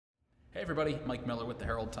Hey everybody, Mike Miller with the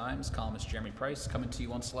Herald Times, columnist Jeremy Price coming to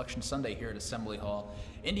you on Selection Sunday here at Assembly Hall.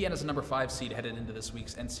 Indiana's a number 5 seed headed into this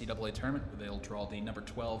week's NCAA tournament, where they'll draw the number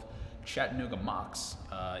 12 Chattanooga Mocs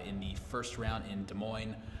in the first round in Des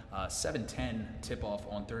Moines. 7:10 tip-off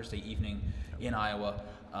on Thursday evening in Iowa.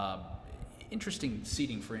 Interesting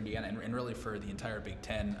seeding for Indiana and really for the entire Big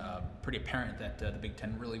Ten. Pretty apparent that the Big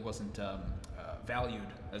Ten really wasn't valued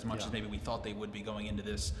as much as maybe we thought they would be going into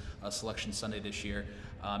this Selection Sunday this year.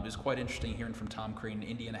 It was quite interesting hearing from Tom Crean.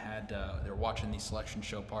 Indiana had, they were watching the selection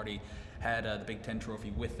show party, had the Big Ten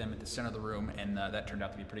trophy with them at the center of the room, and that turned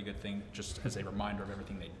out to be a pretty good thing, just as a reminder of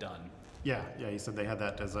everything they'd done. Yeah, he said they had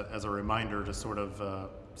that as a reminder to sort of,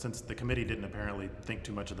 since the committee didn't apparently think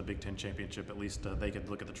too much of the Big Ten championship, at least they could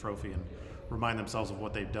look at the trophy and remind themselves of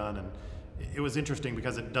what they've done. And it was interesting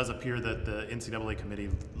because it does appear that the NCAA committee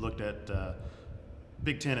looked at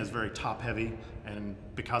Big Ten as very top heavy, and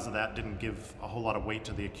because of that didn't give a whole lot of weight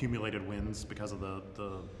to the accumulated wins because of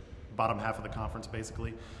the bottom half of the conference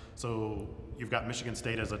basically. So you've got Michigan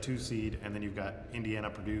State as a 2 seed, and then you've got Indiana,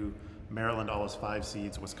 Purdue, Maryland all as 5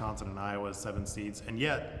 seeds, Wisconsin and Iowa as 7 seeds, and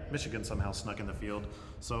yet Michigan somehow snuck in the field.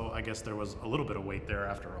 So I guess there was a little bit of weight there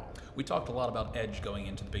after all. We talked a lot about edge going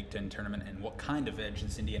into the Big Ten tournament and what kind of edge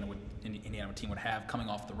this Indiana team would have coming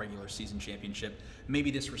off the regular season championship.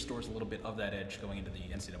 Maybe this restores a little bit of that edge going into the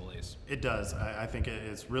NCAAs. It does. I think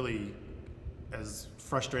it's really as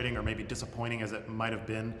frustrating or maybe disappointing as it might have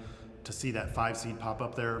been to see that 5 seed pop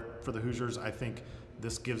up there for the Hoosiers. I think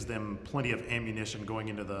this gives them plenty of ammunition going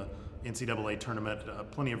into the NCAA tournament,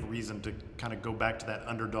 plenty of reason to kind of go back to that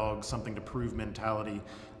underdog, something to prove mentality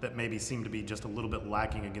that maybe seemed to be just a little bit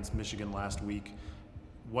lacking against Michigan last week.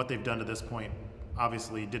 What they've done to this point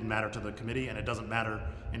obviously didn't matter to the committee, and it doesn't matter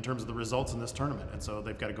in terms of the results in this tournament. And so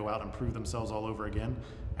they've got to go out and prove themselves all over again,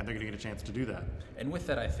 and they're going to get a chance to do that. And with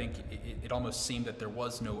that, I think it almost seemed that there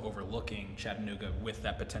was no overlooking Chattanooga with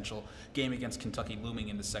that potential game against Kentucky looming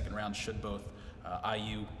in the second round should both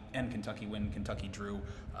IU and Kentucky win. Kentucky drew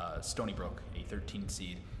Stony Brook, a 13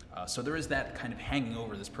 seed. So there is that kind of hanging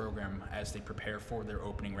over this program as they prepare for their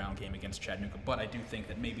opening round game against Chattanooga. But I do think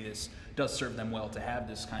that maybe this does serve them well to have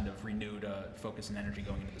this kind of renewed focus and energy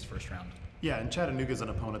going into this first round. Yeah, and Chattanooga is an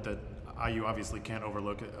opponent that IU obviously can't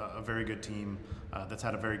overlook, a very good team that's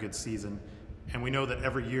had a very good season. And we know that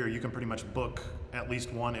every year you can pretty much book at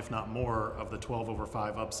least one, if not more, of the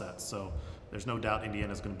 12/5 upsets. So there's no doubt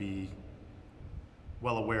Indiana's going to be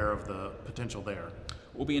well aware of the potential there.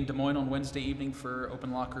 We'll be in Des Moines on Wednesday evening for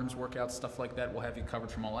open locker rooms, workouts, stuff like that. We'll have you covered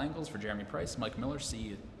from all angles. For Jeremy Price, Mike Miller, see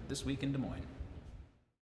you this week in Des Moines.